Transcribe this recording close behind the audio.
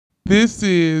This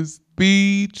is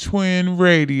B Twin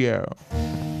Radio.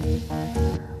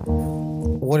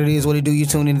 What it is, what it do, you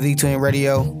tune into the Twin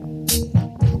Radio. You want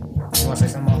to say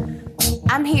something more?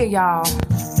 I'm here, y'all.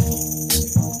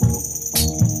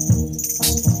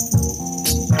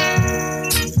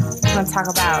 We're going to talk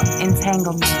about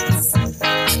entanglements.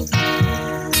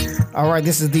 All right,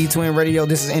 this is the Twin Radio.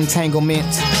 This is Entanglement.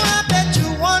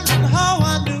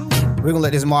 We're going to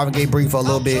let this Marvin Gaye breathe for a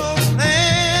little bit.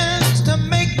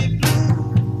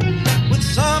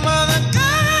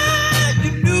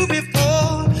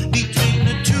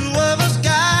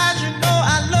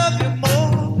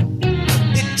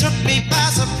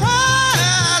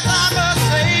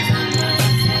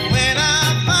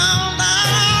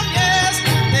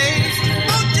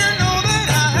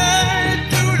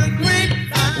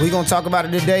 We're going to talk about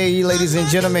it today, ladies and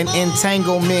gentlemen,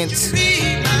 entanglement.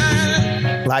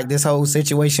 Like this whole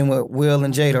situation with Will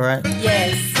and Jada, right?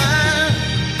 Yes.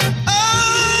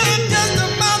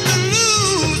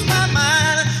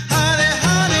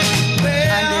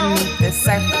 Underneath the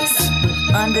surface.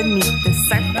 Underneath the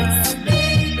surface.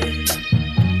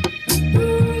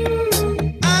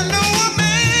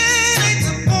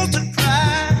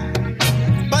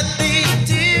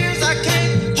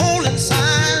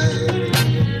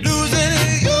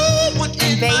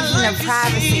 Invasion of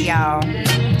privacy, y'all.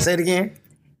 Say it again.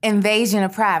 Invasion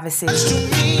of privacy.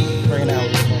 Bring it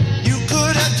out. You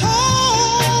could have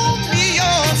told me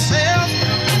yourself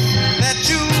that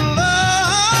you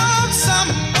love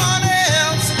someone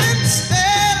else.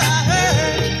 Instead, I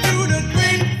heard through the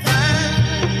grapevine.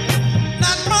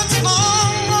 Not much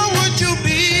longer would you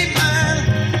be mine.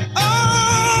 Oh,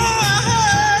 I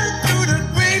heard through the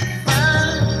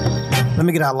grapevine. Let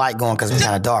me get our light going because it's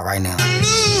kind of dark right now.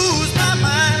 Lose my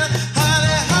mind,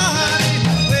 honey, honey.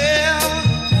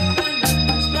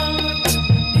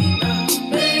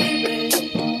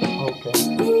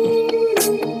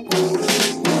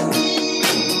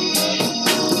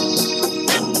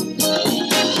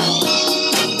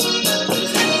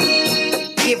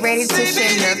 Get ready to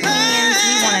share your opinions.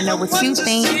 We want to know what you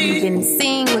think. You've been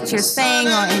seeing what you're saying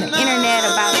on the internet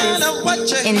about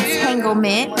this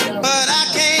entanglement. But I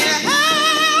can't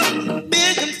help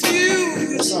being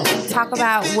confused. Talk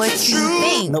about what you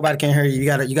think. Nobody can hear you.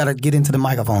 You gotta get into the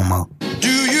microphone, Mo. Do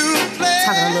you play?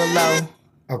 Talking a little low,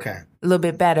 Okay. a little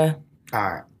bit better. All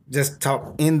right. Just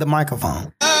talk in the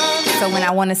microphone. So when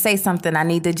I want to say something, I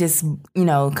need to just,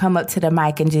 come up to the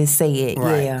mic and just say it.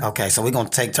 Right. Yeah. Okay, so we're going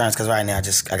to take turns because right now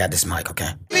I got this mic, okay?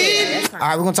 All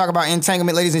right, we're going to talk about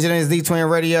entanglement, ladies and gentlemen. It's the Twin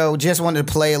Radio. Just wanted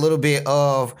to play a little bit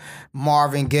of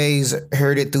Marvin Gaye's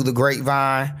Heard It Through the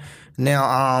Grapevine.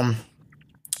 Now,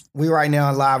 we right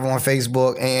now live on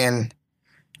Facebook, and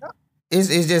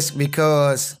it's just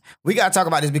because we got to talk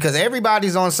about this because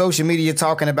everybody's on social media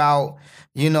talking about,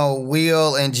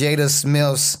 Will and Jada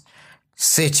Smith's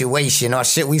situation, or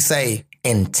should we say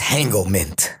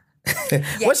entanglement?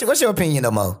 Yes. What's your opinion,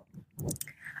 though, Mo?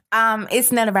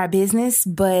 It's none of our business,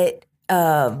 but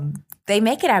they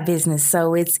make it our business.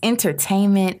 So it's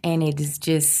entertainment, and it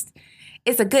is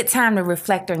it's a good time to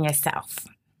reflect on yourself,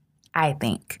 I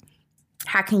think.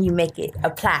 How can you make it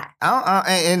apply?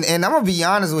 And I'm going to be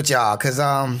honest with y'all, because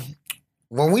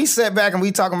when we sit back and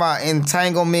we talking about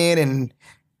entanglement, and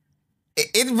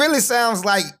it really sounds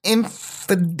like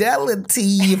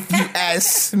infidelity, if you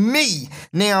ask me.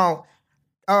 Now,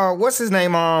 what's his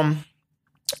name?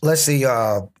 Let's see.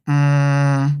 August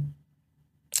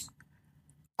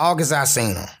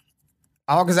Alsina.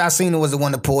 August Alsina was the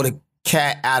one that pulled the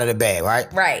cat out of the bag,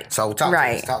 right? Right. So talk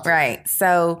right. to us. Right.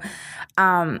 So,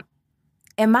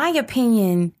 in my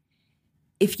opinion,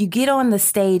 if you get on the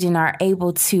stage and are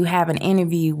able to have an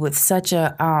interview with such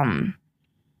a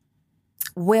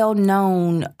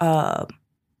well-known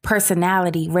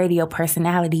personality, radio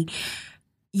personality,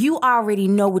 you already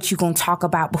know what you're going to talk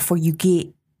about before you get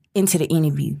into the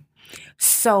interview.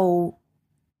 So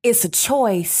it's a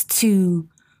choice to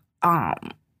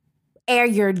air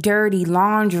your dirty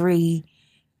laundry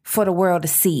for the world to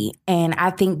see. And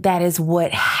I think that is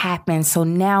what happened. So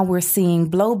now we're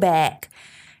seeing blowback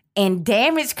and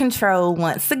damage control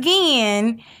once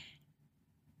again,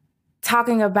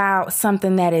 talking about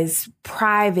something that is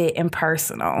private and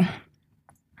personal.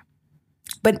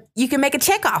 But you can make a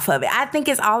check off of it. I think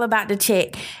it's all about the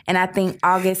check. And I think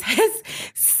August has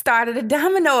started a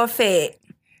domino effect.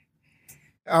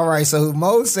 All right, so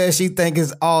Mo says she think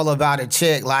it's all about a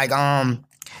check. Like,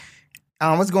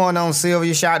 what's going on,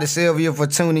 Sylvia? Shout out to Sylvia for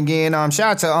tuning in.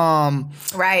 Shout out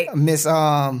to Right. Miss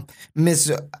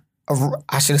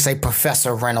I should say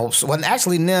Professor Reynolds. Well,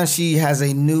 actually now she has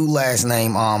a new last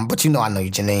name. But I know you,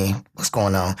 Janine. What's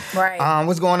going on? Right.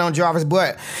 What's going on, Jarvis?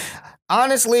 But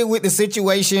honestly, with the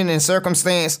situation and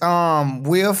circumstance,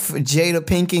 with Jada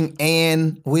Pinkett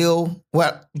and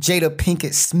Jada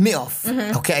Pinkett Smith.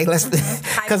 Okay, let's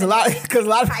because a lot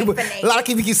of people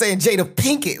keep saying Jada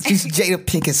Pinkett. She's Jada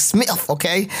Pinkett Smith.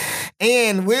 Okay,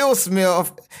 and Will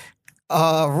Smith.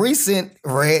 Recent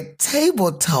Red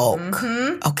Table Talk.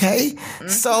 Okay,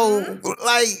 so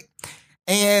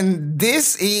and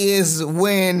this is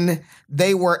when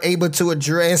they were able to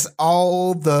address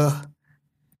all the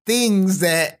things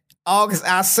that August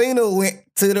Alsina went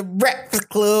to the Breakfast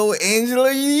Club with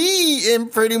Angela Yee and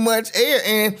pretty much air.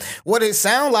 And what it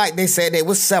sounded like, they said they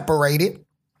were separated.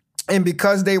 And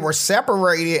because they were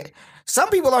separated, some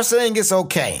people are saying it's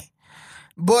okay.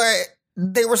 But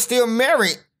they were still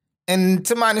married. And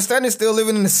to my understanding, still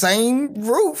living in the same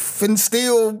roof and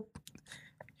still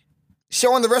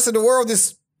showing the rest of the world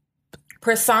this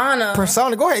persona.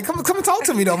 Go ahead. Come and talk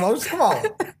to me though, Mose. Come on.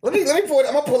 Let me pull it.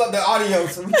 I'm gonna pull up the audio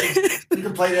so we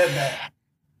can play that back.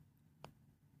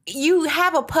 You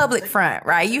have a public front,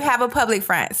 right? You have a public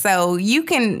front. So you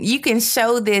can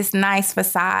show this nice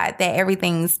facade that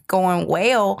everything's going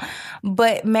well,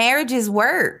 but marriage is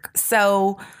work.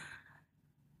 So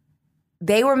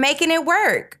they were making it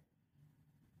work.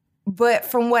 But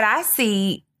from what I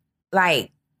see,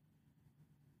 like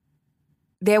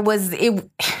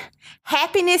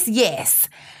happiness, yes.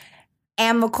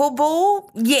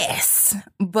 Amicable, yes.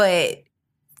 But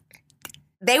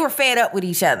they were fed up with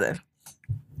each other.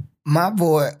 My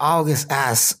boy, August I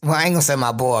ain't gonna say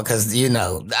my boy because,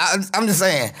 I'm just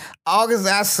saying, August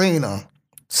Alsina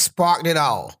sparked it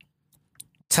all.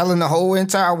 Telling the whole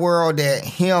entire world that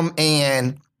him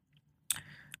and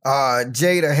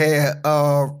Jada had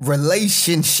a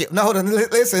relationship. No,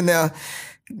 listen now.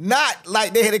 Not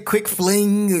like they had a quick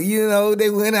fling, they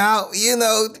went out,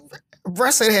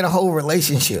 Russ said they had a whole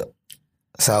relationship.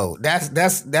 So that's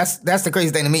the crazy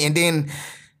thing to me. And then,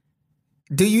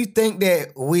 do you think that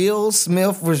Will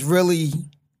Smith was really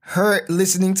hurt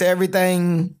listening to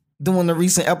everything during the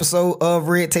recent episode of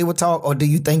Red Table Talk? Or do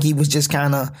you think he was just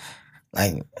kind of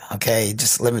like, okay,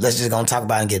 let's just go talk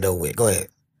about it and get it over with. Go ahead.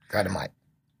 Grab the mic.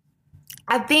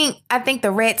 I think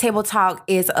the Red Table Talk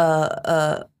is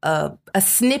a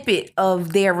snippet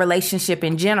of their relationship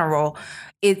in general.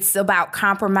 It's about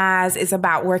compromise. It's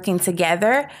about working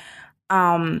together.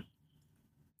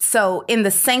 So in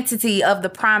the sanctity of the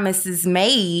promises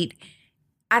made,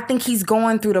 I think he's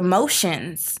going through the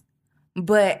motions.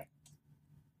 But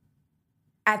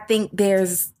I think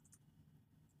it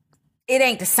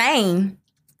ain't the same.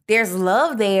 There's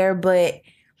love there, but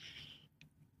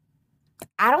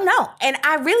I don't know. And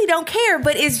I really don't care,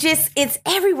 but it's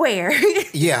everywhere.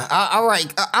 Yeah. All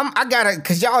right. I gotta,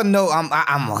 cause y'all know I'm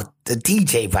a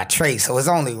DJ by trade, so it's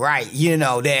only right,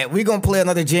 that we're gonna play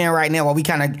another jam right now while we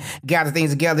kind of gather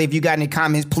things together. If you got any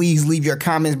comments, please leave your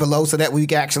comments below so that we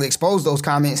can actually expose those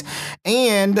comments.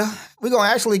 And we're gonna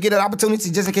actually get an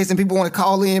opportunity, just in case some people want to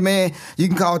call in, man. You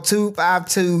can call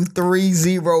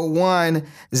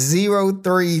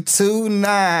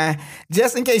 252-301-0329,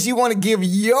 just in case you want to give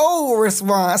your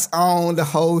response on the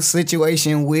whole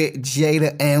situation with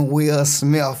Jada and Will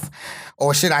Smith.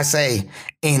 Or should I say,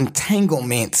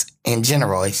 entanglement in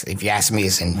general. If you ask me,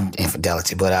 it's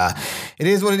infidelity. But it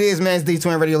is what it is, man. It's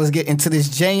D-Twin Radio. Let's get into this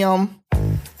jam.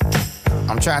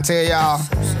 I'm trying to tell y'all.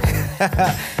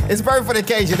 It's perfect for the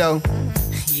occasion, though.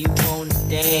 You wanna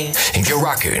dance. You're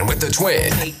rocking with the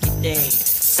Twin. Make it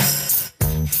dance.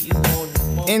 You wanna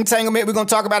Entanglement, we're going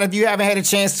to talk about. If you haven't had a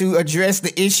chance to address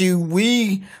the issue,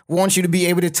 we want you to be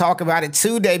able to talk about it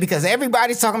today because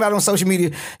everybody's talking about it on social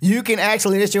media. You can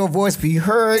actually let your voice be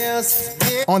heard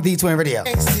on D-Twin Radio.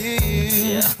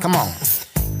 Yeah. Come on.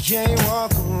 Can't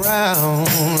walk around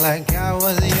like I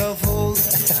was your fool.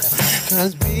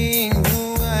 Cause being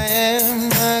who I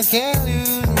am, I can't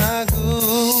lose my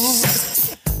cool.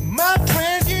 My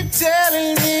friends keep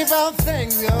telling me about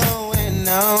things going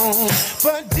on,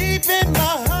 but deep in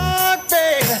my heart,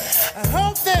 babe, I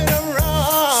hope that I'm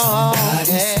wrong.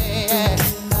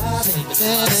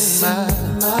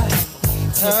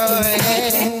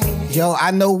 Yo,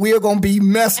 I know we're going to be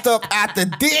messed up after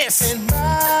this.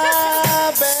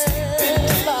 My bed.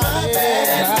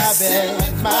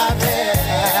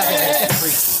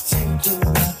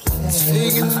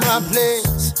 Taking my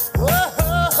place.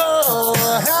 Whoa,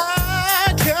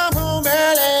 I come home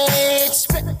early,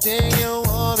 expecting your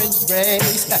warm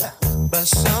embrace. But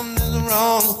something's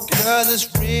wrong, cause it's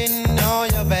written on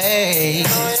your face.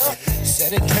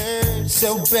 Said it hurts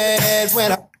so bad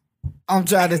when I'm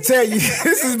trying to tell you,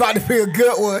 this is about to be a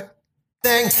good one.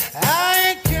 I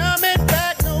ain't coming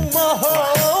back no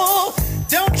more.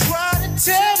 Don't try to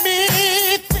tell me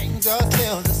things are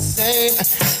still the same.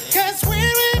 Cause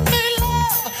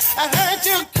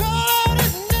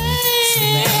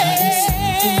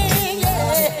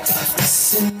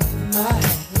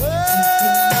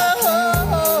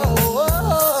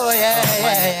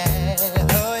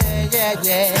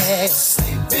yeah.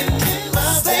 Sleeping in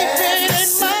my bed,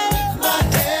 messing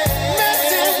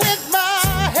with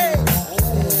my head.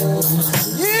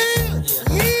 Yeah.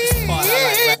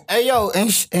 Hey yo,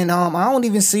 and I don't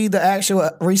even see the actual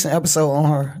recent episode on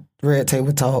her Red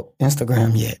Table Talk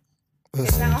Instagram yet.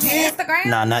 Is that on her Instagram?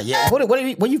 Nah, not yet.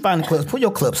 Where you find the clips? Put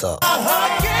your clips up.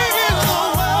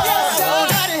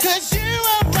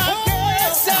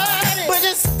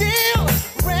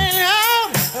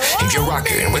 You're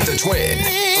rocking with the twin.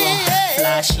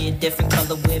 Fly shit, different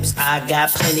color whips. I got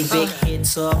plenty big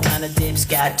hits, all kind of dips.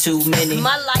 Got too many.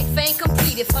 My life ain't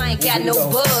complete if I ain't got no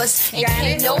buzz. And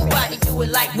can't nobody do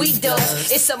it like we do.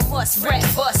 It's a must rap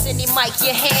bust any mic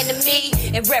you hand to me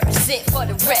and represent for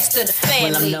the rest of the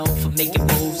family. Well, I'm known for making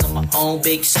moves on my own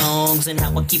big songs and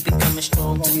how I keep it coming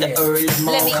strong to the early morning.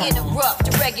 Let me interrupt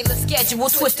the regular schedule,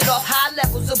 twisted off high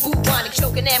levels of bubonic,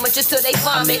 choking amateurs till they I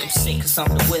vomit. make them sick cause I'm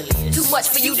the williest. Too much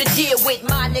for you to deal with.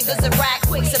 My niggas are right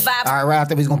quick survive. All right, right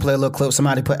after we're gonna play a little clip.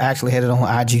 Somebody actually had it on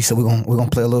IG, so we're gonna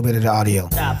play a little bit of the audio.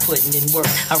 Stop putting in work.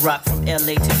 I rock from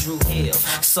LA to Drew Hill.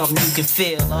 Something you can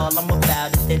feel. All I'm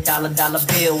about is that dollar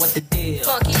bill. What the deal?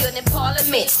 Funkier than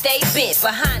Parliament, stay bent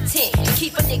behind tent.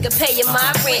 Keep a nigga paying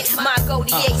my rent. My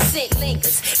goldie 8-cent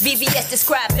lingers. VVS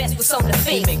describe best what's on the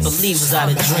They fence. make believers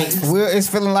out of dreams. Will is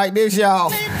feeling like this, y'all.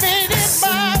 He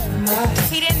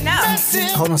didn't know.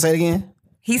 Hold on, say it again.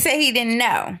 He said he didn't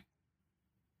know.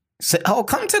 Say,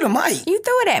 come to the mic. You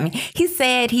threw it at me. He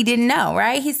said he didn't know,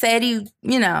 right? He said he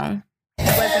wasn't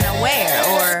aware,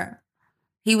 or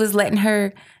he was letting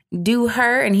her do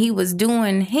her and he was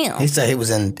doing him. He said he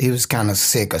was kind of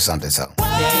sick or something, so.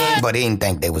 But he didn't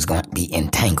think they was going to be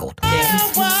entangled. You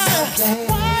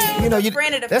know,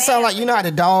 that sounds like, you know how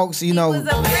the dogs, He was a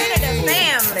friend of the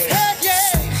family.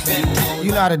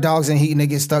 you know how the dogs and heat and they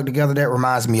get stuck together. That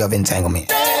reminds me of entanglement.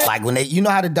 Like when you know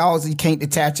how the dogs, you can't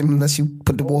detach them unless you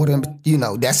put the water in. You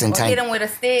know that's Or hit entanglement. him with a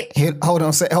stick.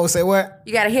 Say what?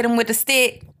 You got to hit him with a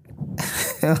stick.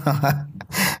 All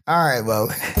right, bro.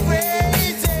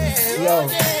 Yo.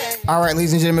 All right,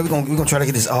 ladies and gentlemen, we're gonna try to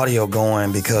get this audio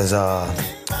going because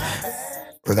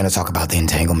we're gonna talk about the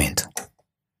entanglement.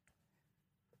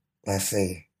 Let's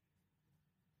see.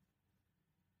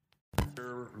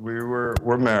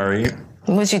 We're married.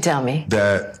 What'd you tell me?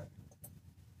 That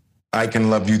I can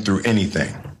love you through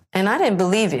anything. And I didn't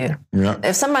believe you. Yeah.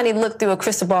 If somebody looked through a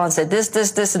crystal ball and said, this,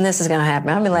 and this is going to happen,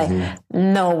 I'd be like,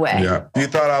 no way. Yeah. You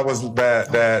thought I was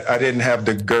that I didn't have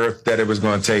the girth that it was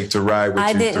going to take to ride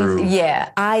with you through.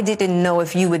 Yeah. I didn't know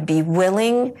if you would be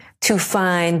willing to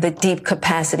find the deep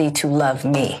capacity to love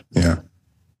me. Yeah.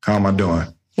 How am I doing?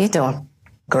 You're doing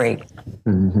great.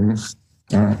 Mm-hmm.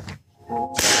 All right.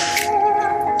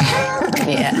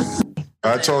 Yeah.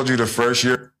 I told you the first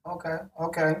year. Okay.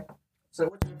 So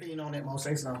what's your opinion on that, Mo?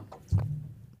 Say something.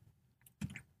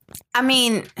 I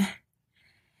mean,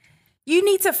 you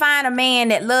need to find a man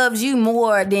that loves you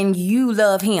more than you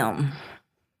love him.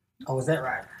 Oh, is that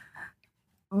right?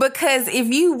 Because if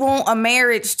you want a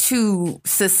marriage to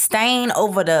sustain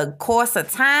over the course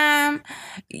of time,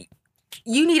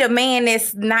 you need a man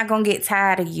that's not going to get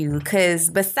tired of you. Because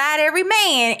beside every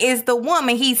man is the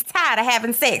woman he's tired of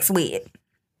having sex with.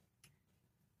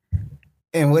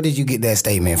 And where did you get that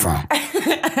statement from?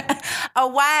 A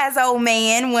wise old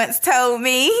man once told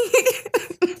me.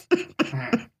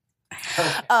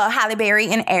 Halle Berry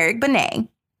and Eric Benet.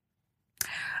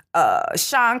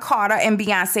 Sean Carter and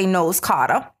Beyonce Knowles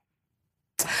Carter.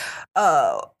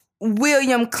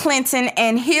 William Clinton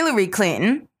and Hillary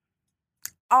Clinton.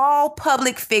 All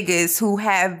public figures who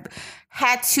have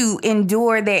had to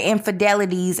endure their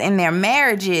infidelities in their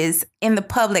marriages in the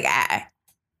public eye.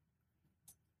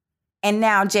 And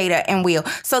now Jada and Will.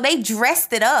 So they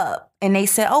dressed it up and they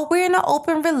said, oh, we're in an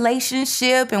open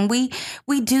relationship and we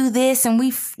do this and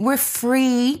we're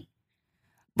free.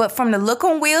 But from the look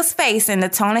on Will's face and the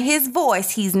tone of his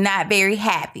voice, he's not very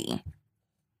happy.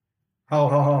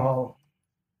 Ho.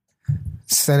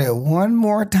 Say that one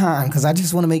more time because I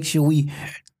just want to make sure we,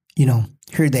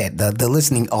 hear that, the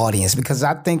listening audience, because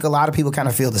I think a lot of people kind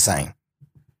of feel the same.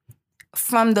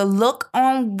 From the look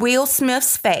on Will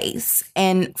Smith's face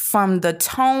and from the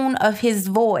tone of his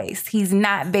voice, he's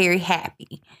not very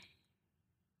happy.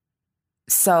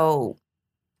 So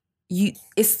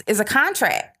it's a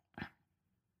contract.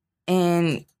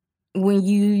 And when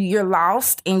you're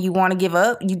lost and you want to give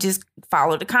up, you just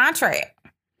follow the contract.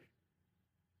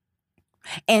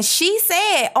 And she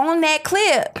said on that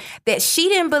clip that she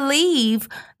didn't believe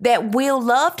that Will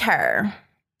loved her.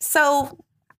 So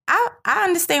I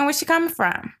understand where she's coming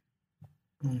from.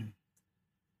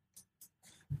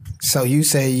 So you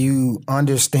say you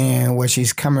understand where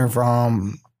she's coming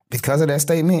from Because of that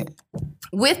statement?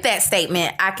 With that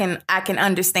statement, I can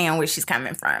understand where she's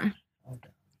coming from.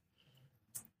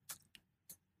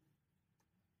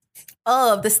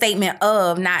 Of the statement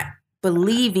of not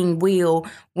believing Will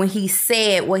when he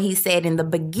said what he said in the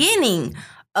beginning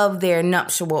of their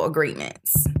nuptial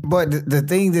agreements. But the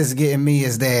thing that's getting me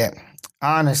is that,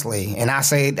 honestly, and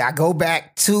I go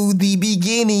back to the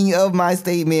beginning of my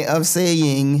statement of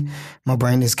saying, my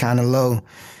brain is kind of low,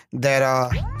 that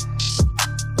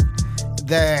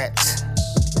get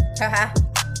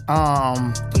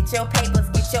your papers.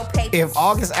 If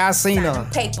August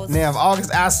Alsina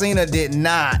did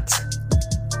not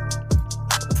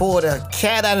pull the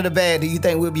cat out of the bag, do you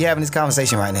think we'll be having this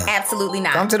conversation right now? Absolutely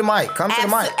not. Come to the mic.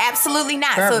 Absolutely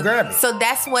not. Grab it. So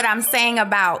that's what I'm saying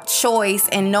about choice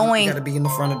and knowing. You gotta be in the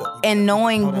front of the. And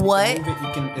knowing what.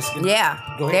 Yeah.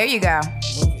 There you go.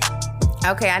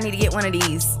 Okay, I need to get one of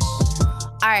these.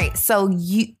 All right, so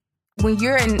when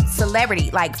you're in celebrity,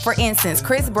 like for instance,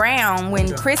 Chris Brown,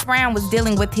 when Chris Brown was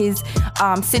dealing with his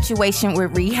situation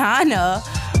with Rihanna,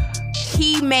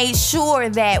 he made sure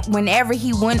that whenever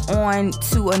he went on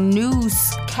to a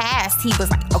newscast, he was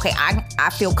like, okay, I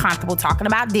feel comfortable talking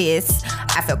about this.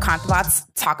 I feel comfortable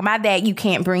talking about that. You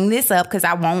can't bring this up because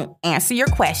I won't answer your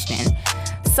question.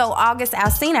 So August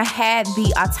Alsina had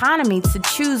the autonomy to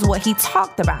choose what he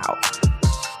talked about.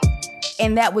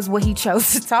 And that was what he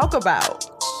chose to talk about.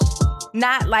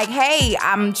 Not like, hey,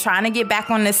 I'm trying to get back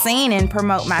on the scene and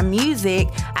promote my music.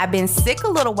 I've been sick a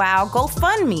little while. Go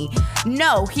fund me.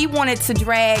 No, he wanted to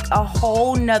drag a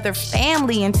whole nother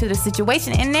family into the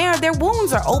situation. And now their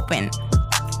wounds are open.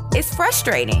 It's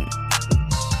frustrating.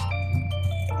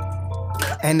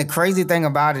 And the crazy thing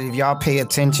about it, if y'all pay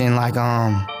attention, like,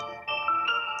 all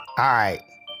right.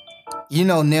 You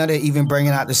know, now they're even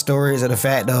bringing out the stories of the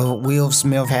fact of Will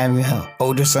Smith having an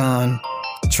older son,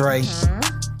 Trey. Mm-hmm.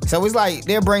 So it's like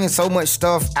they're bringing so much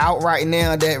stuff out right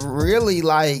now that really,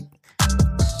 like,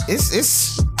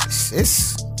 it's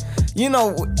you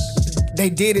know, they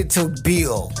did it to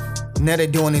Bill. Now they're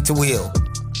doing it to Will.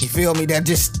 You feel me? That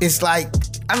just, it's like,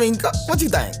 I mean, what you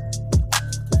think?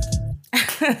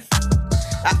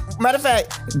 Matter of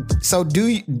fact, so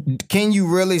can you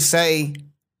really say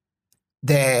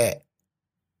that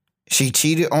she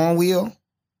cheated on Will?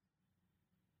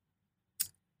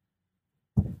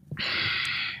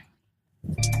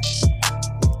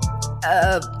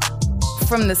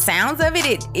 From the sounds of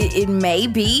it may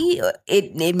be.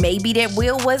 It may be that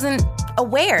Will wasn't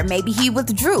aware. Maybe he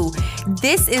withdrew.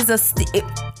 This is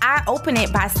I open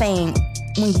it by saying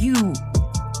when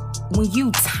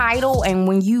you title and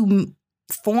when you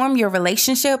form your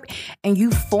relationship and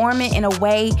you form it in a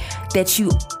way that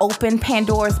you open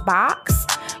Pandora's box,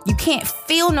 you can't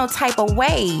feel no type of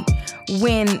way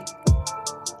when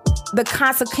the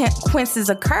consequences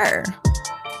occur.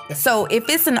 So if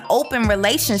it's an open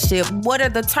relationship, what are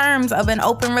the terms of an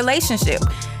open relationship?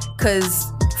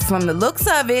 Because from the looks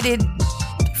of it, it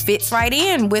fits right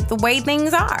in with the way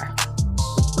things are.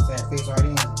 That fits right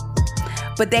in.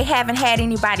 But they haven't had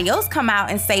anybody else come out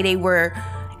and say they were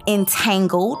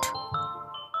entangled.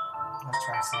 Let's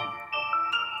try something.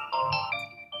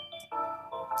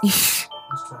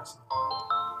 Let's try something.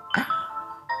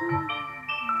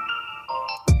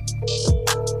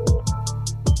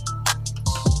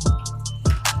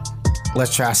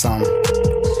 Let's try something.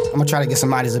 I'm gonna try to get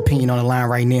somebody's opinion on the line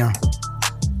right now.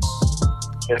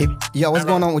 Yo, what's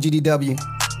going on with GDW?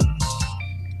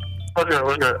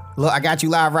 What's good? Look, I got you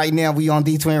live right now. We on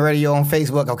D-Twin Radio on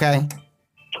Facebook, okay?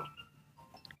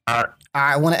 All right.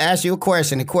 I want to ask you a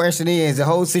question. The question is the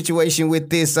whole situation with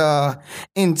this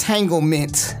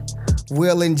entanglement,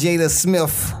 Will and Jada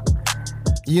Smith.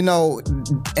 You know,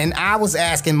 and I was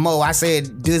asking Mo, I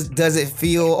said, does it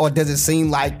feel or does it seem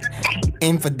like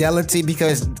infidelity?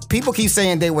 Because people keep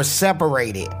saying they were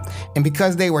separated. And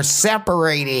because they were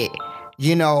separated,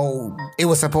 you know, it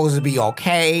was supposed to be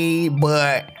okay,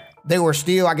 but they were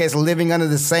still, I guess, living under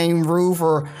the same roof.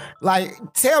 Or, like,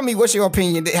 tell me, what's your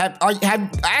opinion?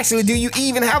 Actually, do you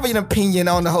even have an opinion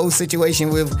on the whole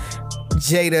situation with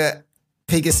Jada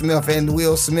Pinkett Smith and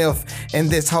Will Smith and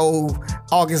this whole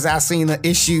August Alsina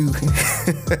issue?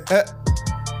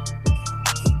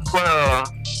 Well,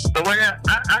 the way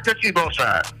I could see both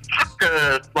sides.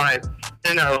 Because, like,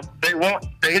 you know, they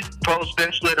supposed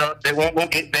to split up. They won't go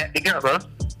get back together.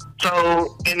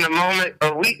 So, in the moment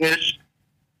of weakness,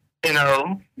 you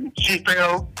know, she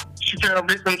fell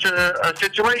victim to a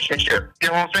situationship. You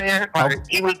know what I'm saying? Like,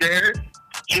 he was there.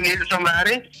 She needed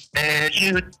somebody, and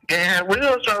she didn't have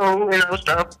Will, so, you know,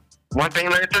 stuff. One thing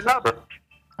led to another.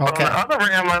 Okay. On the other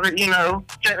realm of it,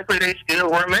 technically they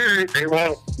still were married. They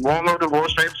won't no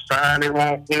divorce papers signed. They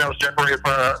won't, separate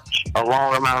for a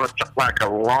long amount of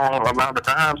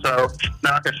time. So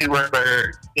now I can see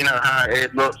whether, how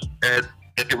it looks as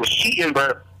if it was cheating,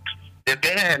 but if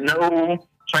they had no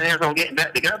plans on getting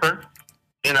back together,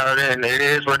 then it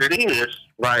is what it is.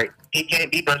 Like, he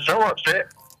can't be but so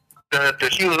upset that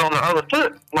she was on the other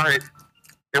foot. Like,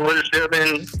 it would have still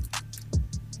been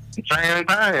the same thing.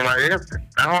 Like,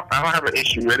 I don't have an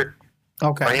issue with it.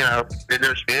 Okay. But, it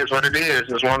just is what it is.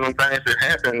 It's one of them things that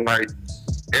happen. Like,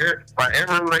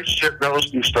 every relationship goes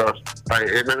through stuff. Like,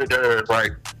 it really does.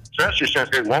 Like, especially since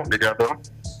they weren't together.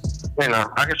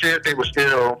 I can see if they were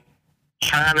still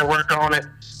trying to work on it,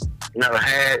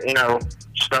 had,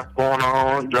 stuff going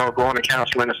on, going to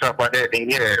counseling and stuff like that, then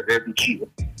yeah, they'd be cheating.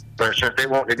 But since they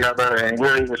weren't together and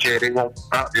we're even said they won't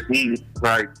out to be,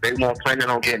 like, they won't planning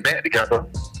on getting back together,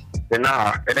 then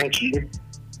nah, it ain't cheating.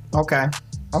 Okay.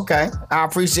 I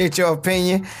appreciate your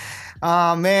opinion.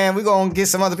 Man, we're going to get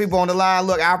some other people on the line.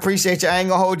 Look, I appreciate you. I ain't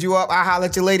going to hold you up. I'll holler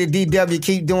at you later, DW.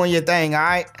 Keep doing your thing, all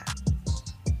right?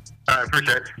 I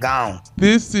appreciate it. Gone.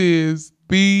 This is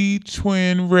B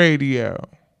Twin Radio.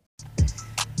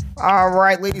 All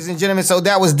right, ladies and gentlemen. So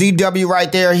that was DW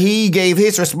right there. He gave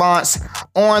his response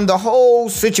on the whole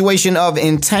situation of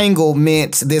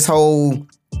entanglement. This whole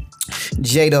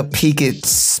Jada Pinkett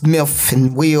Smith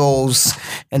and Wills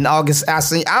and August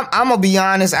Alsina. I'm gonna be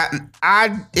honest.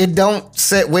 It don't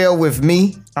sit well with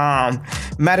me.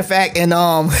 Matter of fact, and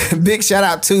big shout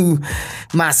out to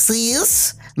my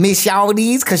sis, Miss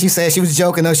Shawty's, because she said she was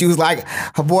joking though. She was like,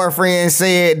 her boyfriend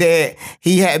said that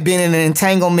he had been in an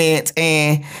entanglement,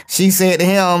 and she said to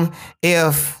him,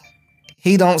 if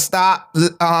he don't stop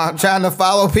trying to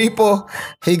follow people,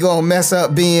 he gonna mess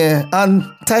up being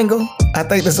untangled. I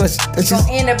think that's what she's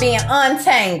gonna end up being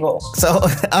untangled. So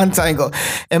untangled.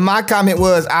 And my comment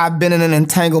was, I've been in an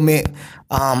entanglement,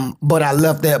 but I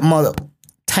left that mother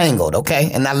tangled, okay?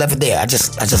 And I left it there. I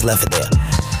just left it there.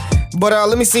 But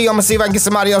let me see. I'm gonna see if I can get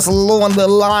somebody else on the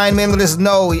line, man. Let us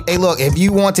know. Hey, look, if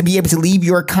you want to be able to leave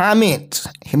your comment,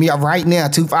 hit me up right now.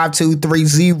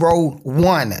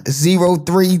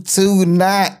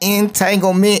 252-301-0329.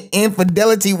 Entanglement,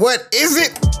 infidelity. What is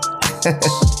it?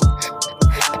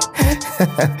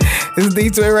 This is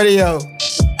D2 Radio.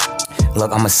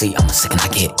 Look, I'm gonna see. Can I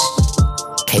get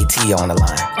KT on the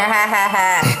line?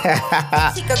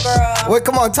 Chica girl. Wait,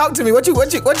 come on, talk to me. What you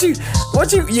ain't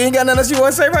got nothing else you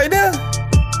want to say right now?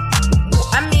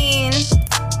 I mean,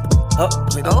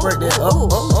 don't break that. Oh,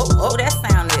 that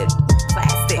sounded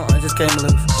plastic. It just came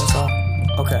loose. That's all.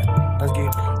 Okay, let's get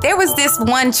it. There was this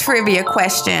one trivia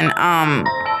question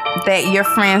that your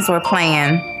friends were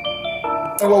playing.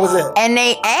 And what was it? And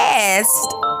they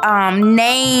asked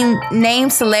name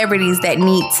celebrities that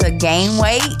need to gain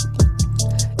weight.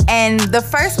 And the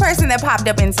first person that popped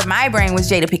up into my brain was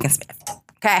Jada Pinkett Smith.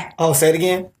 Okay. Oh, say it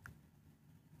again.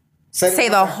 Say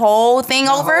the whole thing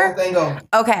over? Whole thing over.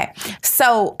 Okay.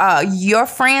 So your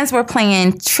friends were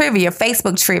playing trivia,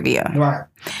 Facebook trivia. Right.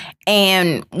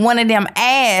 And one of them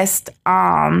asked,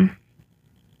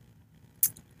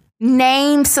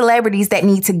 name celebrities that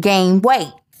need to gain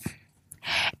weight.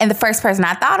 And the first person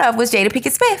I thought of was Jada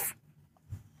Pinkett Smith.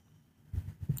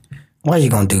 Why are you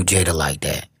gonna do Jada like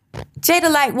that? Jada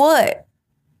like what?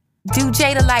 Do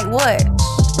Jada like what?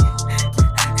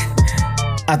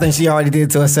 I think she already did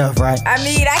it to herself, right? I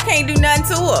mean, I can't do nothing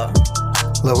to her.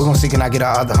 Look, we're gonna see, can I get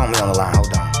our other homie on the line?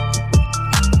 Hold on.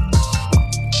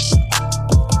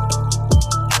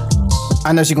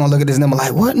 I know she's gonna look at this number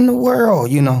like, what in the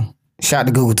world? Shout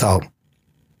to Google Talk.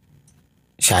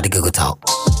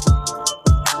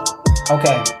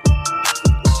 Okay.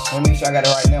 Let me make sure I got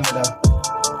the right number though.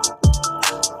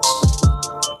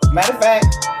 Matter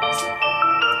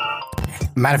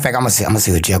of fact, I'm gonna see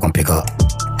what Jill gonna pick up.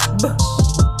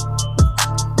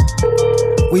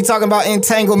 We talking about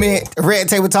entanglement, Red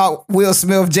Table Talk, Will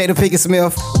Smith, Jada Pinkett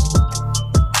Smith.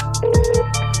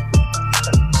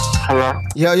 Hello?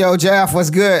 Yo, Jeff, what's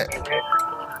good?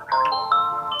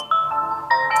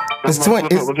 It's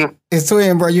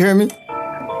twin, bro. You hear me?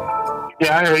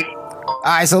 Yeah, I hear you. All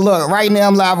right, so look, right now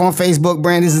I'm live on Facebook,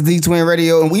 brand. This is D-Twin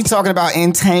Radio, and we talking about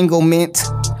entanglement,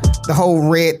 the whole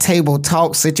Red Table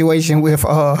Talk situation with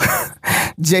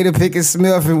Jada Pinkett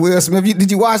Smith and Will Smith.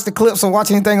 Did you watch the clips or watch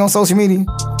anything on social media?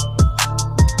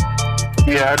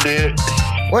 Yeah, I did.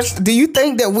 Do you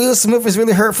think that Will Smith is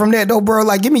really hurt from that, though, bro?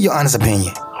 Like, give me your honest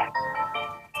opinion.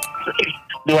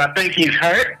 Do I think he's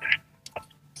hurt?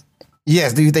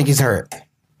 Yes, do you think he's hurt?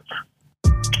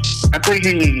 I think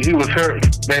he was hurt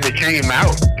that it came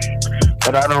out,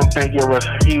 but I don't think he's like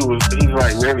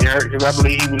really hurt, because I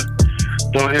believe he was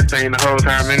doing his thing the whole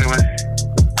time anyway.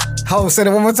 Hold, say it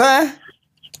one more time.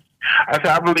 I said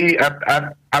I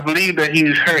believe that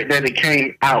he's hurt that it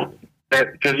came out,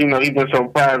 that because he been so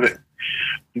private,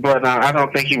 but I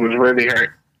don't think he was really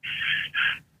hurt.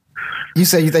 You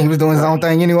say you think he was doing his own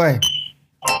thing anyway?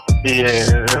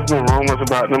 Yeah, there's been rumors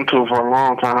about them two for a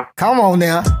long time. Come on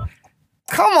now.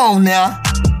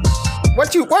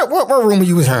 What rumor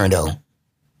you was hearing though?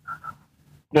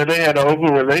 That they had an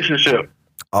open relationship.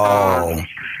 Oh.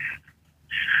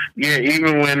 Yeah,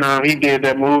 even when he did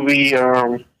that movie,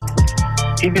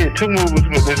 he did 2 movies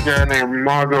with this girl named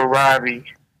Margot Robbie.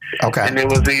 Okay. And it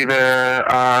was either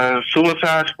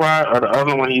Suicide Squad or the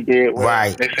other one he did.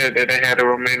 Right. They said that they had a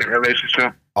romantic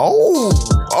relationship. Oh,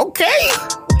 okay.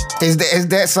 Is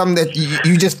that something that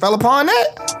you just fell upon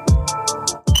that?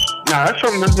 Nah, that's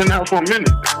something that's been out for a minute.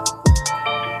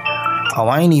 Oh,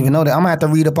 I ain't even know that. I'm gonna have to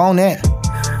read up on that.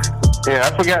 Yeah,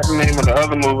 I forgot the name of the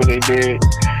other movie they did,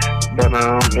 but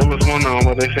it was one of them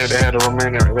where they said they had a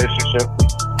romantic relationship.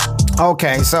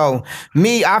 Okay, so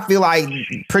I feel like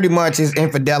pretty much it's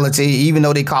infidelity, even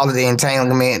though they call it the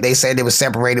entanglement. They said they were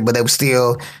separated, but they were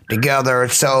still together.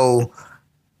 So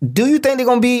do you think they're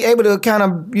going to be able to kind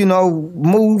of,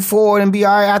 move forward and be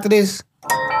all right after this?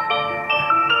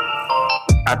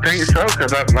 I think so,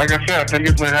 because like I said, I think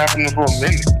it's been happening for a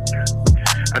minute.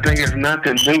 I think it's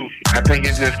nothing new. I think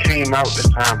it just came out this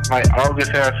time. Like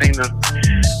August has seen them,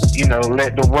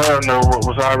 let the world know what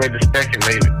was already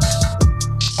speculated.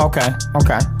 Okay.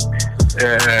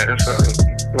 Yeah, so,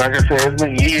 like I said, it's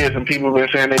been years and people have been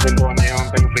saying they've been doing their own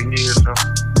thing for years. So.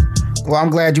 Well, I'm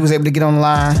glad you was able to get on the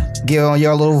line, give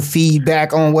your little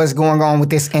feedback on what's going on with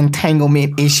this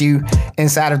entanglement issue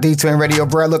inside of D-Twin Radio.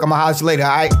 Bro, look, I'm going to holler at you later, all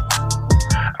right?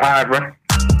 All right, bro.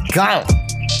 Gone.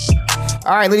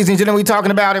 All right, ladies and gentlemen, we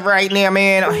talking about it right now,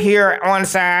 man. Here on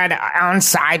side.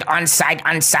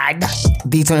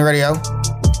 D-Twin Radio.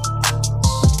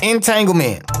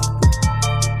 Entanglement.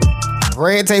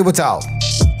 Red Table Talk.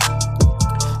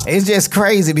 It's just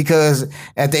crazy because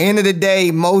at the end of the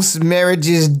day, most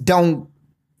marriages don't,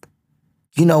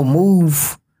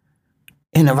 move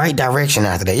in the right direction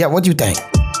after that. Yeah, what do you think?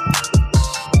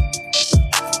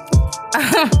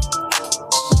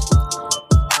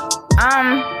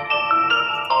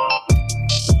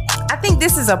 I think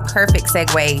this is a perfect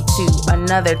segue to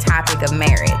another topic of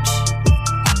marriage.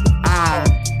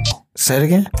 Say it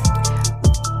again.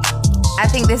 I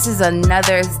think this is a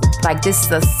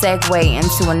segue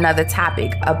into another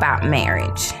topic about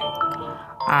marriage.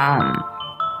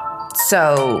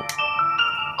 So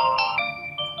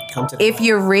if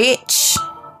you're rich,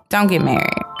 don't get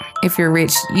married. If you're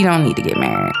rich, you don't need to get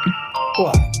married.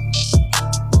 Why?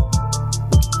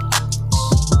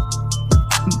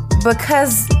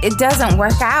 Because it doesn't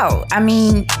work out. I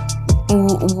mean,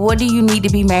 what do you need to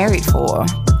be married for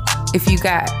if you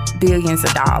got billions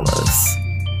of dollars?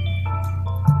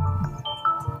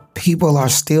 People are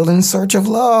still in search of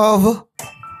love.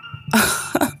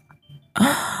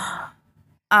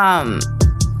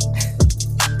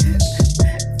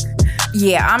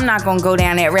 Yeah, I'm not gonna go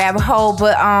down that rabbit hole,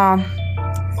 but I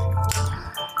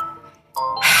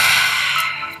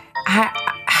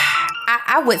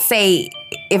would say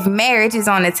if marriage is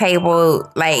on the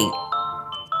table, like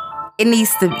it needs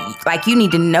to be like you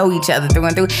need to know each other through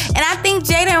and through. And I think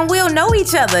Jada and Will know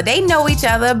each other. They know each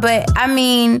other, but I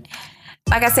mean,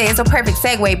 like I said, it's a perfect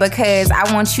segue because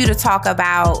I want you to talk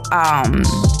about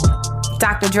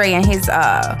Dr. Dre and his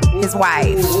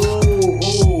wife.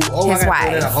 His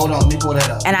wife. Hold on, let me pull that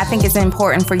up. And I think it's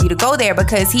important for you to go there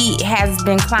because he has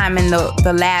been climbing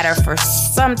the ladder for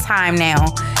some time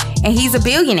now, and he's a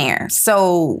billionaire.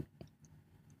 So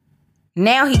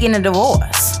now he getting a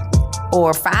divorce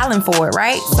or filing for it,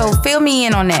 right? So fill me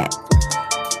in on that.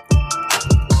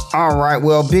 All right.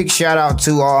 Well, big shout out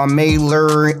to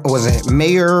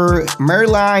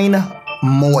Maryline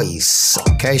Moise.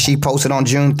 Okay, she posted on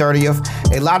June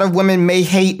 30th. A lot of women may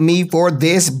hate me for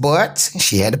this, but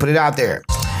she had to put it out there.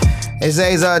 It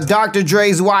says Dr.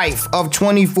 Dre's wife of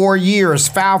 24 years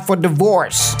filed for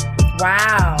divorce.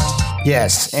 Wow.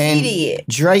 Yes, and Idiot.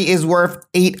 Dre is worth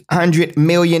 $800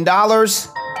 million.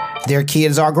 Their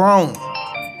kids are grown.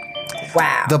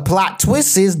 Wow. The plot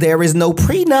twist is there is no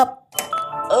prenup.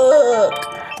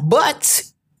 But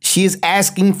she is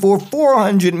asking for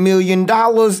 $400 million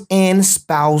in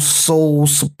spousal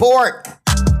support.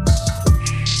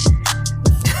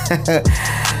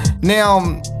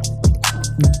 Now,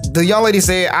 the young lady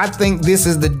said, I think this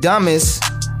is the dumbest.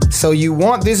 So you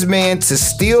want this man to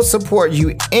still support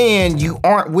you and you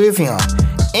aren't with him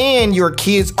and your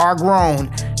kids are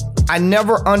grown. I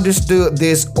never understood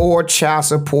this or child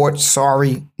support.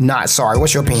 Sorry, not sorry.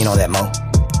 What's your opinion on that, Mo?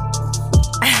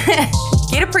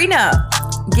 Get a prenup.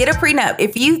 Get a prenup.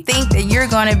 If you think that you're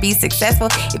going to be successful,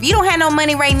 if you don't have no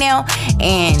money right now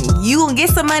and you will get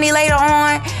some money later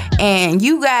on and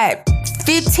you got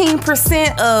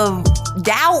 15% of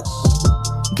doubt,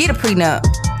 get a prenup.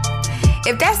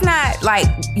 If that's not like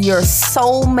your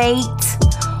soulmate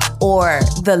or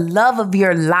the love of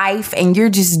your life and you're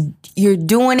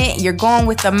doing it, you're going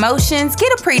with emotions,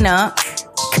 get a prenup.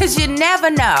 Because you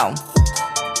never know.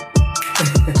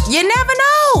 You never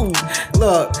know.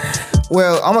 Look,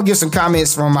 well, I'm going to give some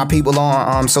comments from my people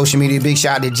on social media. Big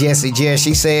shout out to Jessie Jess.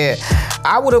 She said,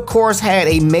 I would, of course, had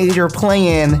a major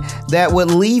plan that would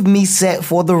leave me set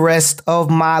for the rest of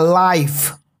my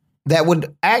life. That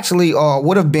would actually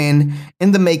would have been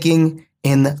in the making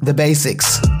in the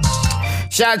basics.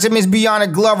 Shout out to Miss Bianca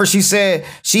Glover. She said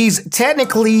she's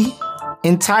technically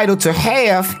entitled to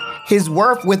half his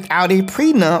worth without a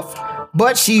prenup,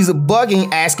 but she's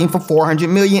bugging asking for $400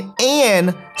 million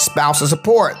and spousal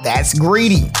support. That's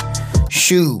greedy.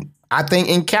 Shoot, I think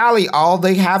in Cali, all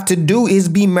they have to do is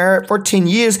be married for 10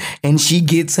 years and she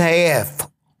gets half.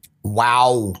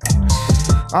 Wow.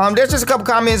 There's just a couple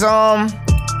comments.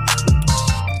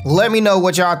 Let me know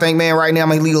what y'all think, man. Right now, I'm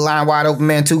gonna leave the line wide open,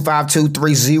 man.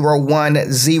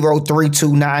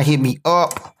 252-301-0329. Hit me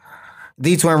up.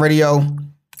 The Twin Radio.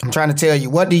 I'm trying to tell you,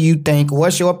 what do you think?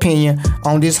 What's your opinion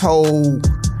on this whole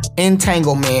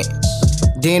entanglement?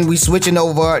 Then we switching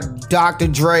over. Dr.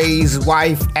 Dre's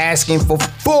wife asking for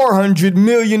 $400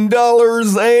 million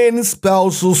and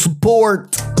spousal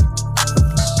support.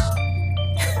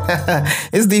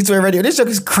 It's The Twin Radio. This show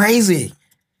is crazy.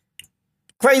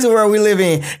 Crazy world we live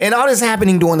in. And all this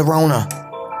happening during the Rona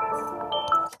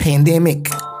pandemic,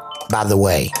 by the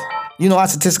way. You know our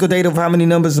statistical data of how many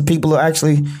numbers of people are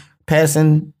actually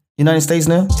passing United States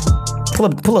now?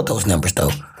 Pull up those numbers, though.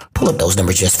 Pull up those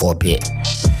numbers just for a bit.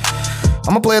 I'm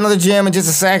going to play another jam in just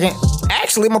a second.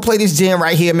 Actually, I'm going to play this jam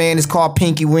right here, man. It's called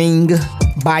Pinky Ring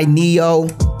by Neo,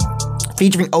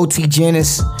 featuring O.T.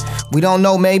 Genesis. We don't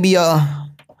know, maybe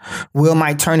Will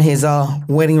might turn his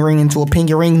wedding ring into a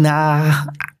pinky ring. Nah,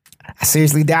 I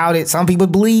seriously doubt it. Some people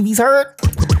believe he's hurt.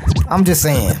 I'm just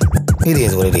saying, it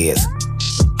is what it is.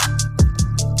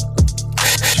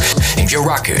 You're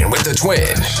rocking with the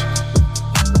Twin.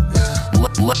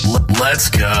 Let's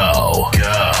go.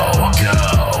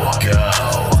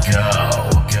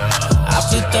 I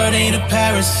flew 30 to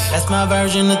Paris, that's my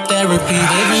version of therapy.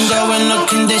 Even though with no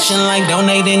condition like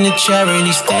donating to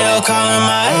charity. Still calling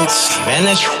my ex, man,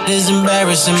 that shit is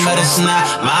embarrassing. But it's not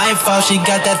my fault, she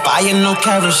got that fire, no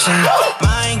kerosene.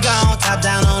 Mine gone, top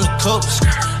down on the coupe.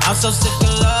 I'm so sick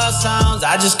of love songs,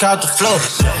 I just caught the flow.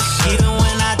 Even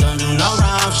when I don't do no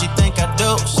wrong, she think I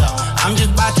do. So I'm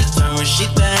just about to turn what she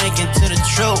think into the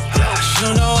truth.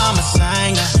 You know I'm a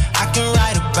singer, I can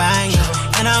write a banger.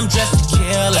 And I'm just a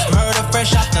killer, murder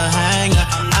fresh off the hanger.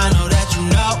 I know that you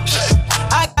know,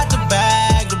 I got the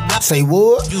bag, the block. Say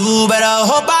what? You better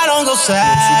hope I don't go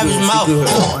savage mode.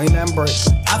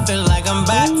 I feel like I'm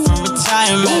back from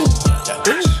retirement.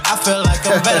 I feel like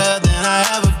I'm better than I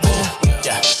ever been.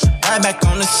 Right back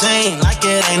on the scene, like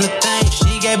it ain't a thing.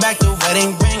 She gave back the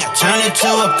wedding ring, I turned it to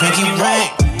a pinky ring.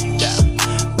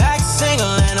 Back single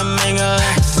and I'm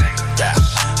mingling.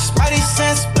 Spidey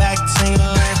sense back tingling.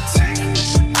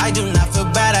 I do not feel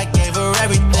bad, I gave her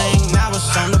everything. Now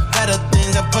it's on the better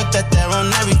things, I put that there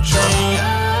on everything.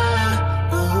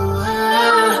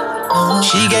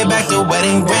 She gave back the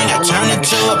wedding ring, I turned it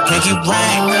to a pinky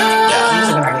ring.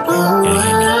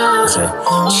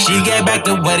 She gave back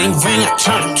the wedding ring, I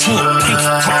turned it to a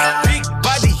pinky ring. Big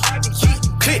body,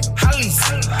 clip hollies,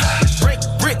 break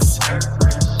bricks,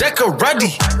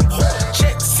 decorati,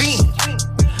 check scene,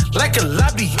 like a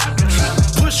lobby,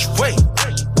 push weight,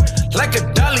 like a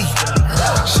dolly.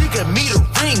 She got me the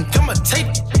ring, I'ma take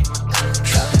it.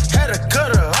 Had to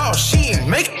cut her off, she ain't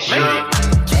make it.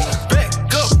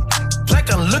 Back up,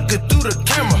 like I'm looking through the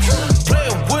camera.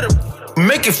 Playing with her,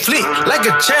 make it flick like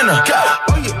a channel.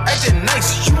 Oh, you acting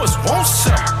nice, you must want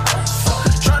some.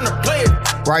 Trying to play it.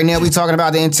 Right now, we talking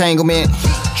about the entanglement.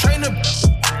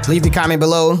 Leave your comment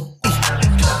below.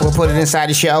 We'll put it inside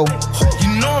the show.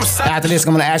 After this,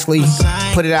 I'm gonna actually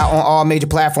put it out on all major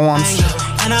platforms.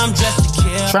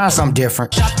 Trying something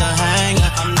different.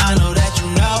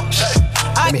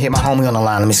 Let me hit my homie on the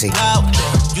line. Let me see.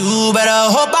 You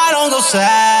better hope I don't go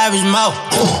savage mode.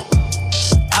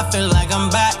 I feel like I'm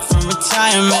back from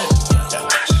retirement.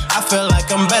 I feel like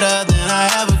I'm better than I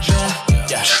ever been.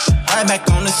 Right back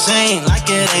on the scene, like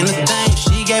it ain't a thing.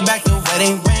 She gave back the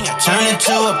wedding ring, I turned it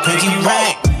to a pinky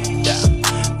ring.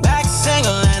 Back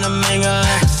single and I'm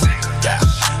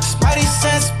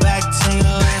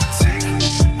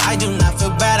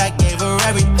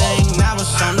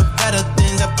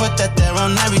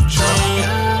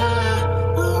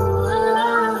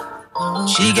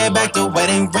She gave back the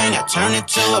wedding ring, I turned it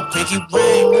to a pinky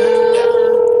ring.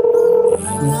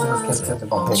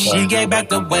 She gave back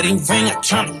the wedding ring, I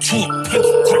turned it to a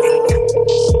pinky ring.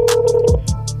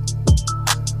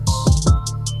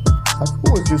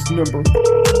 Who is this number?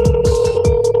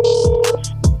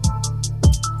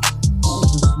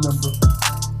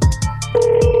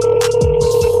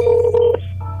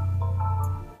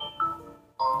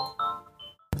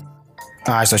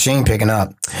 All right, so she ain't picking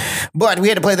up. But we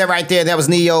had to play that right there. That was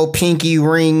Neo Pinky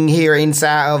Ring here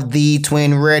inside of the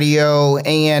Twin Radio.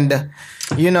 And,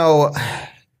 you know,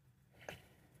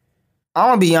 I'm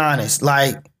going to be honest.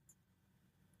 Like,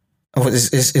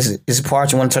 it's a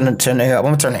part you want to turn the air up. I'm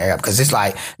going to turn the air up because it's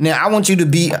like, now I want you to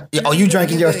be, oh, you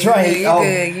drinking your drink. You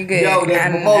good, you good. Yo,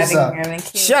 that's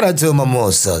mimosa. Shout out to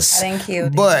mimosas. I didn't kill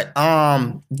it. But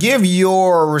give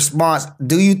your response.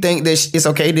 Do you think that it's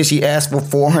okay that she asked for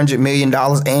 $400 million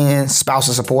and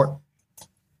spousal support?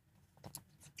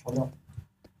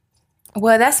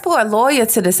 Well, that's for a lawyer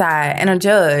to decide and a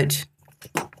judge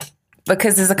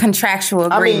because it's a contractual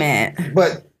agreement. I mean,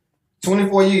 but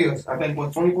 24 years. I think,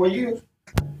 24 years?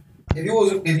 If you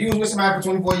was with somebody for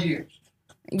 24 years.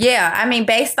 Yeah, I mean,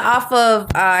 based off of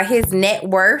his net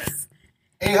worth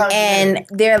and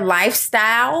their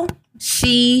lifestyle,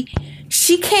 she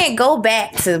can't go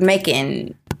back to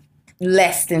making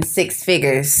less than six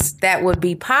figures. That would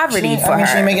be poverty for her.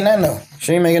 She ain't making that, though.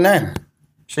 She ain't making that.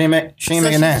 She ain't making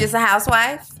that. She's just a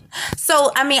housewife?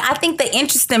 So, I mean, I think the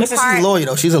interesting part... She's a lawyer,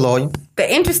 though. She's a lawyer.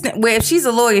 Well, if she's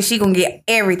a lawyer, she's going to get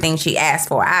everything she asked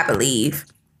for, I believe.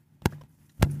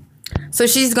 So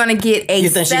she's going to get You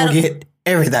think she's going to get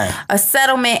everything? A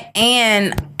settlement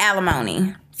and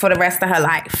alimony for the rest of her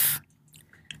life.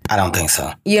 I don't think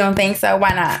so. You don't think so? Why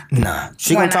not? Nah.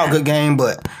 She going to talk good game,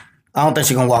 but I don't think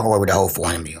she's going to walk away with the whole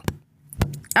 $400 million.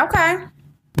 Okay.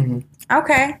 Mm-hmm.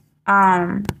 Okay.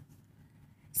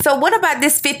 So what about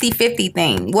this 50-50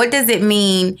 thing? What does it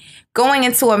mean going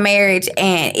into a marriage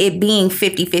and it being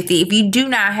 50-50 if you do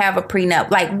not have a prenup?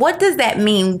 Like, what does that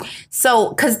mean? So,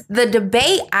 because the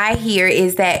debate I hear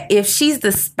is that if she's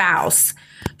the spouse,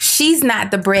 she's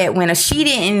not the breadwinner. She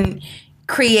didn't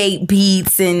create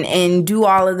beats and do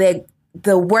all of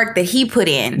the work that he put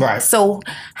in. Right. So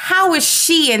how is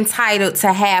she entitled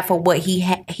to half of what he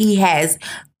has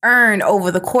earned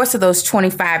over the course of those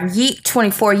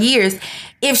 24 years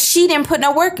if she didn't put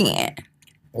no work in?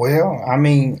 Well, I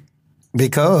mean,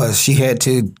 because she had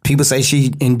to, people say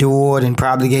she endured and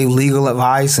probably gave legal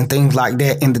advice and things like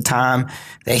that in the time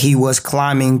that he was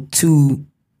climbing to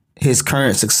his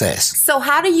current success. So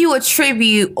how do you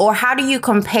attribute or how do you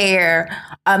compare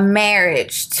a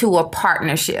marriage to a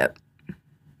partnership?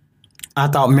 I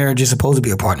thought marriage is supposed to be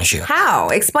a partnership. How?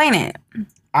 Explain it.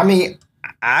 I mean,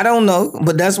 I don't know,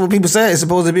 but that's what people say. It's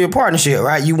supposed to be a partnership,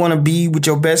 right? You want to be with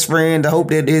your best friend. I hope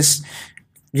that it's,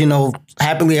 you know,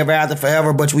 happily ever after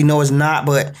forever, but we know it's not.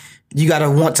 But you got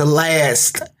to want to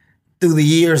last through the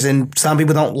years, and some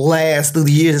people don't last through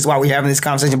the years. That's why we're having this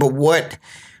conversation. But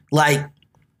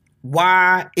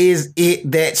why is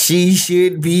it that she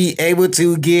should be able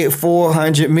to get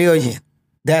 $400 million?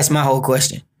 That's my whole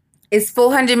question. Is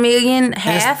 $400 million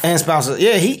half? And spousal.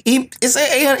 Yeah, it's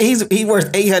 800. He's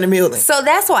worth $800 million. So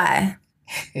that's why.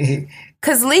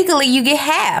 Because legally you get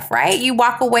half, right? You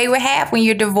walk away with half when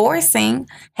you're divorcing.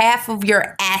 Half of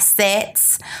your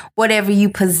assets, whatever you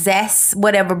possess,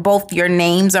 whatever both your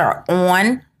names are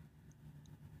on.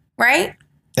 Right?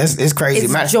 It's crazy.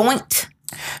 It's joint.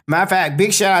 Matter of fact,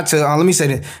 big shout out to, let me say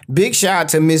this. Big shout out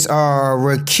to Miss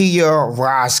Rakia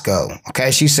Roscoe.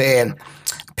 Okay, she said,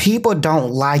 people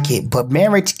don't like it, but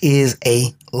marriage is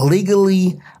a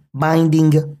legally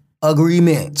binding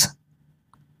agreement.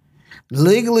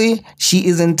 Legally, she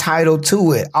is entitled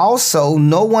to it. Also,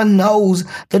 no one knows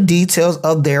the details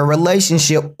of their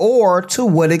relationship or to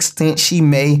what extent she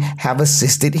may have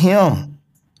assisted him.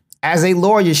 As a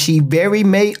lawyer, she very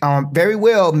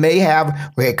well may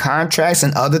have read contracts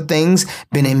and other things,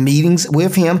 been in meetings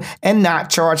with him, and not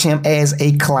charge him as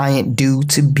a client due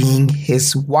to being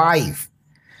his wife.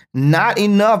 Not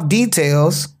enough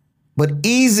details, but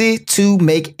easy to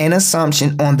make an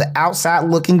assumption on the outside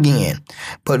looking in.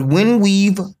 But when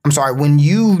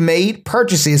you've made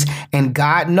purchases and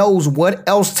God knows what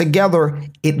else together,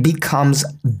 it becomes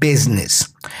business.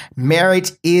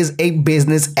 Marriage is a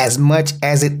business as much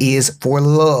as it is for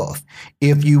love.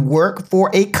 If you work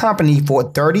for a company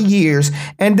for 30 years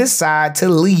and decide to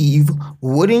leave,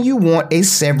 wouldn't you want a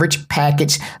severance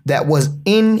package that was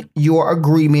in your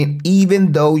agreement,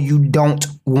 even though you don't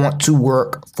want to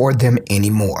work for them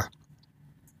anymore?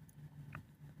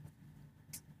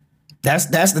 That's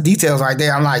the details right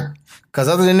there. I'm like, because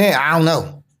other than that, I don't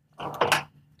know.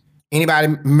 Anybody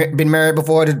been married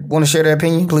before that want to share their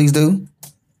opinion? Please do.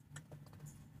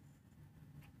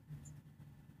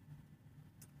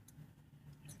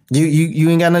 You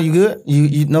ain't got no. You good?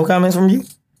 You no comments from you?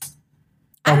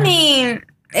 I mean,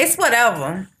 it's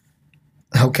whatever.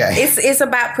 Okay. It's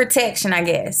about protection, I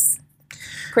guess.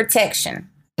 Protection.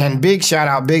 And big shout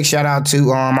out to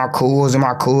my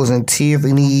cousin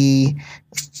Tiffany,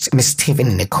 Miss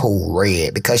Tiffany Nicole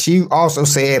Red, because she also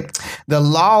said the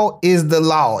law is the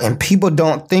law, and people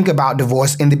don't think about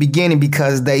divorce in the beginning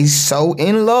because they so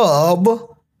in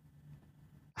love,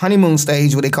 honeymoon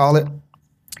stage, what they call it,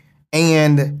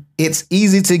 and it's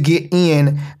easy to get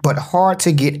in, but hard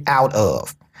to get out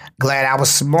of. Glad I was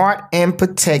smart and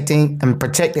protected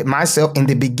myself in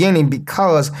the beginning,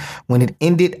 because when it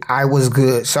ended, I was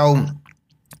good. So,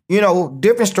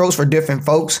 different strokes for different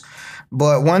folks.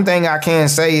 But one thing I can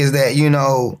say is that,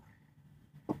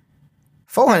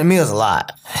 $400 million is a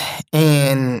lot.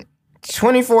 And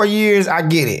 24 years, I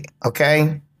get it,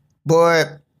 okay?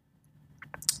 But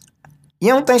you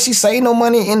don't think she saved no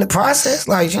money in the process?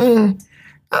 Like,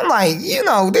 I'm like,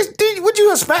 would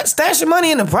you stash your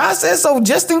money in the process so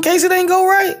just in case it ain't go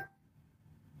right?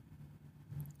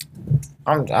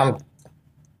 I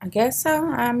guess so.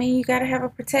 I mean, you gotta have a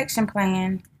protection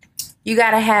plan. You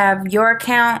gotta have your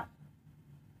account.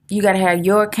 You gotta have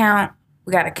your account.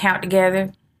 We gotta count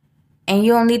together, and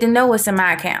you don't need to know what's in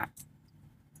my account.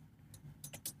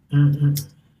 Mm-hmm.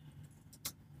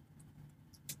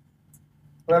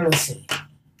 Let me see.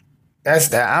 That's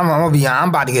that. I'm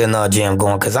about to get another jam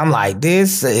going, because I'm like,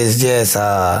 this is just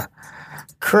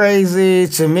crazy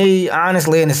to me,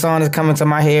 honestly. And the song that's coming to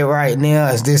my head right now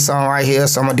is this song right here.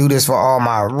 So I'm gonna do this for all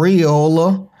my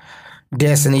real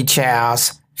Destiny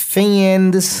Child's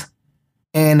fans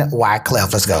and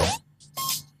Wyclef. Let's go.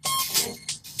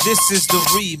 This is the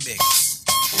remix.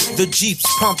 The Jeeps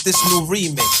pump this new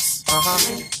remix.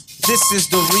 This is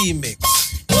the remix.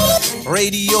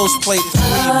 Radios play this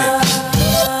remix.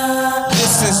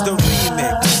 This is the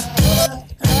remix.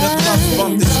 The clubs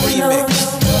bump this remix.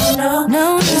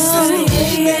 This is the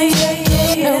remix.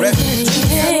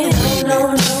 Refugees at the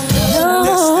remix.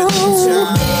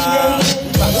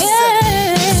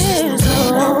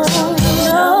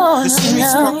 Destiny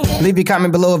Child. Leave your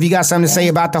comment below if you got something to say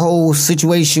about the whole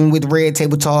situation with Red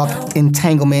Table Talk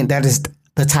Entanglement. That is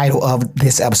the title of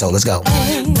this episode. Let's go.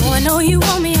 I know you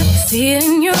want me, I can see it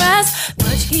in your eyes,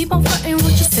 but you keep on fighting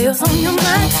with yourself on your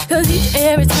mind. Cause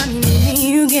every time you need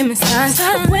me, you give me signs.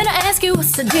 But when I ask you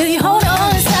what's the deal, you hold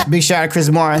on inside. Big shout out Chris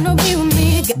Martin.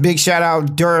 Big shout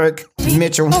out Derek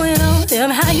Mitchell. Tell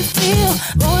me how you feel.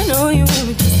 Boy, I know you want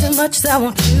me just as much as I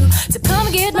want you. So come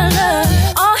and get my love,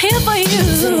 all here for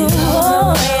you.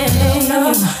 Oh,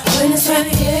 yeah. When it's right,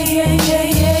 yeah.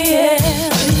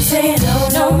 When you say no.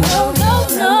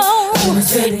 When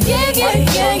it's ready, yeah.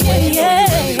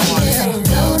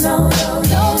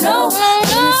 No. Yeah.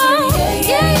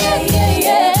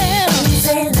 When you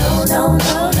say no.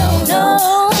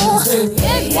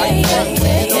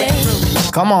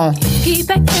 Come on. Keep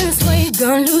acting this way, you're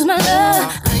gonna lose my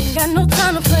love. I ain't got no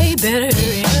time to play, better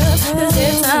hurry up. Cause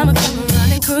every time I come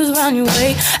around and cruise around your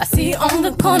way, I see you on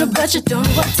the corner, but you don't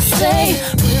know what to say.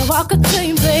 When I walk up to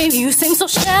you, baby, you seem so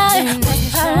shy.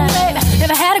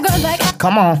 Never had a girl like I.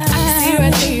 Come on. I see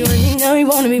right through you and you know you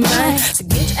wanna be mine. So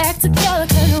get your act together,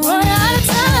 cause you're running out of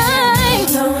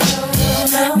time. No.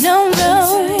 Yeah. No.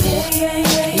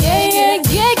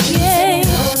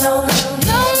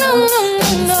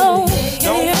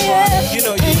 You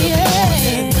know you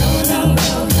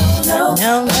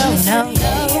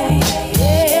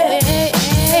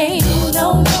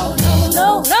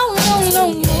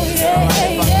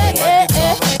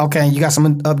Okay, you got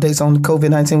some updates on the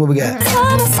COVID-19? What we got?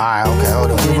 Alright, okay, hold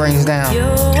on. We'll bring this down.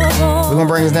 We're gonna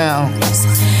bring this down.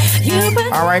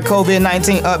 Alright,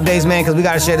 COVID-19 updates, man, because we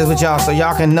gotta share this with y'all so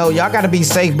y'all can know. Y'all gotta be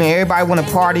safe, man. Everybody wanna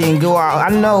party and go out. I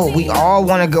know we all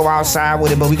wanna go outside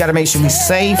with it, but we gotta make sure we're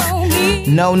safe.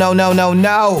 No.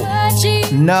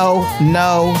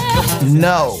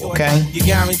 Okay? You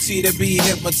guarantee to be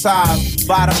hypnotized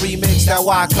by the remix that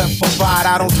Wyclef provide.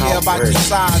 I don't care about your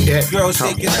size. Girl,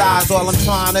 shake your thighs. All I'm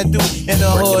trying to do in the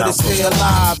hood is stay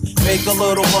alive. Make a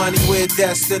little money with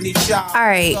Destiny Child. All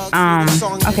right.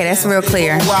 Okay, that's real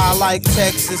clear. All right.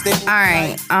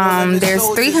 There's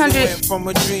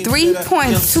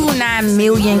 3.29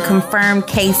 million confirmed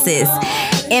cases.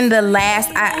 In the last,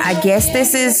 I guess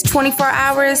this is 24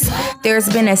 hours, there's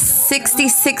been a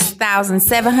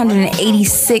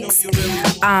 66,786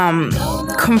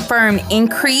 confirmed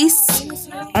increase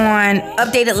on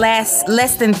updated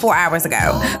less than 4 hours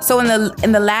ago. So in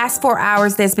the last 4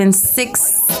 hours, there's been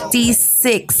 66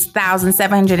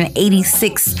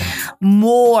 66,786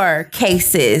 more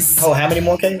cases. Oh, how many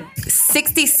more cases?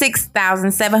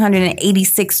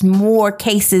 66,786 more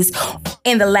cases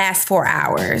in the last 4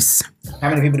 hours. How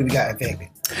many people do we got infected?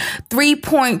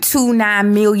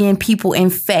 3.29 million people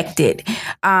infected.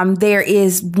 There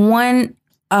is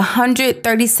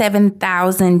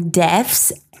 137,000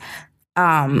 deaths,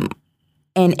 and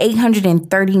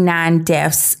 839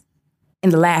 deaths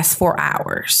in the last 4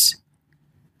 hours.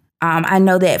 I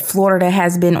know that Florida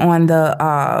has been on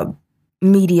the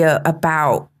media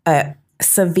about a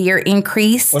severe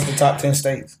increase. What's the top 10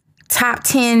 states? Top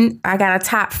 10, I got a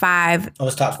top 5. Oh,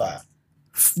 it's top 5.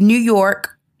 New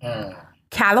York,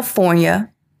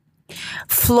 California,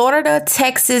 Florida,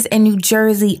 Texas, and New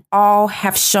Jersey all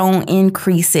have shown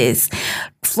increases.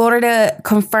 Florida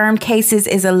confirmed cases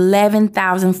is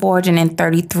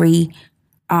 11,433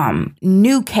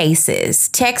 new cases.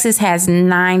 Texas has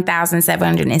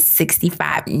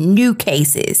 9,765 new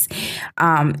cases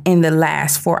in the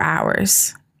last 4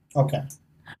 hours. Okay.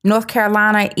 North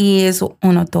Carolina is 1, 2,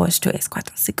 3, 4, 5,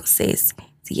 6, 7,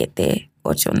 8, 9,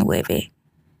 10,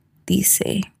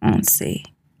 11.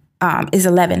 Is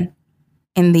 11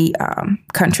 in the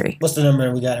country. What's the number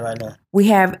we got it right now? We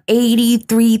have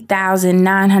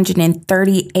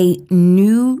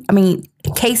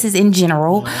 83,938 cases in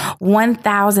general,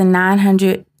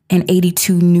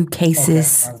 1,982 new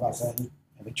cases. Okay. I was about to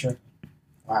say,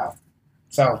 wow.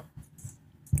 So,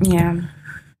 yeah.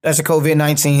 That's a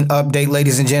COVID-19 update,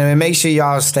 ladies and gentlemen. Make sure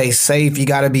y'all stay safe. You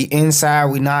got to be inside.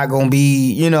 We're not going to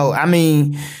be,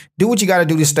 do what you got to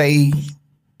do to stay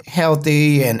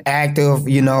healthy and active,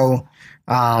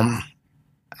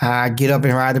 I get up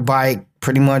and ride the bike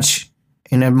pretty much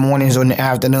in the mornings or in the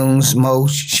afternoons.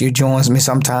 She joins me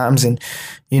sometimes. And,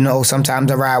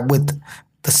 sometimes I ride with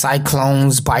the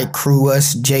Cyclones bike crew,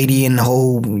 us, JD, and the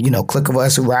whole, clique of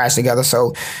us who rides together.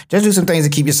 So just do some things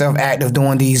to keep yourself active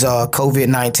during these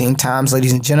COVID-19 times,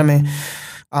 ladies and gentlemen,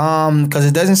 because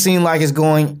it doesn't seem like it's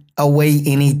going away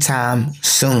anytime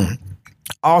soon.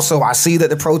 Also, I see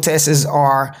that the protests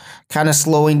are kind of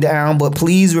slowing down, but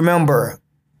please remember,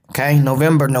 okay,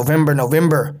 November.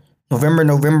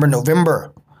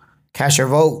 Cast your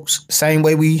votes. Same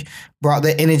way we brought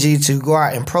the energy to go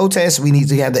out and protest, we need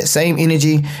to have that same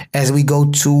energy as we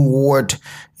go toward,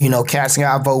 casting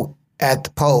our vote at the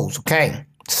polls, okay?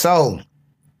 So,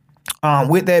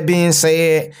 with that being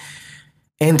said,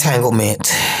 entanglement.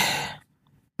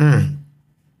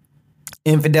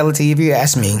 Infidelity, if you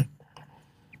ask me.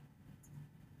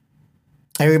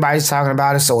 Everybody's talking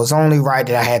about it, so it's only right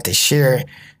that I had to share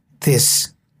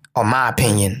this, or my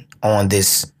opinion, on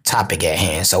this topic at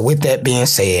hand. So with that being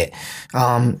said,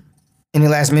 any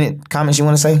last minute comments you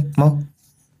want to say, Mo?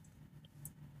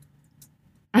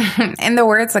 In the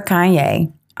words of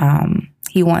Kanye,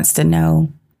 he wants to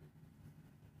know,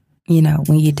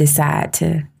 when you decide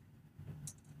to,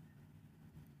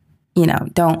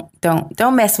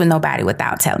 don't mess with nobody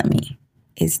without telling me,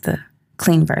 is the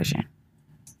clean version.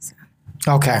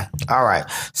 Okay. All right.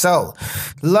 So,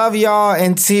 love y'all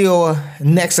until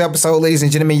next episode, ladies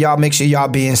and gentlemen. Y'all make sure y'all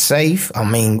being safe.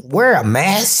 Wear a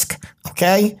mask.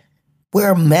 Okay.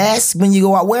 Wear a mask when you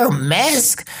go out. Wear a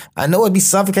mask. I know it'd be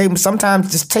suffocating, but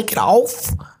sometimes just take it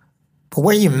off. But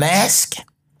wear your mask.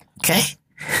 Okay.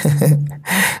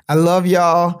 I love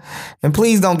y'all. And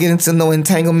please don't get into no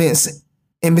entanglements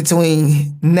in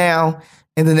between now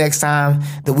and the next time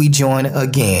that we join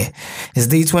again. It's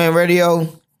D-Twin Radio.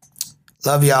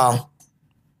 Love y'all.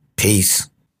 Peace.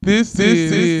 This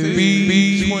is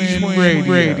B-Twin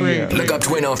Radio. Look up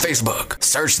Twin on Facebook.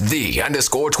 Search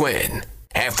 _Twin.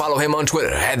 And follow him on Twitter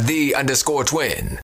 @the_Twin.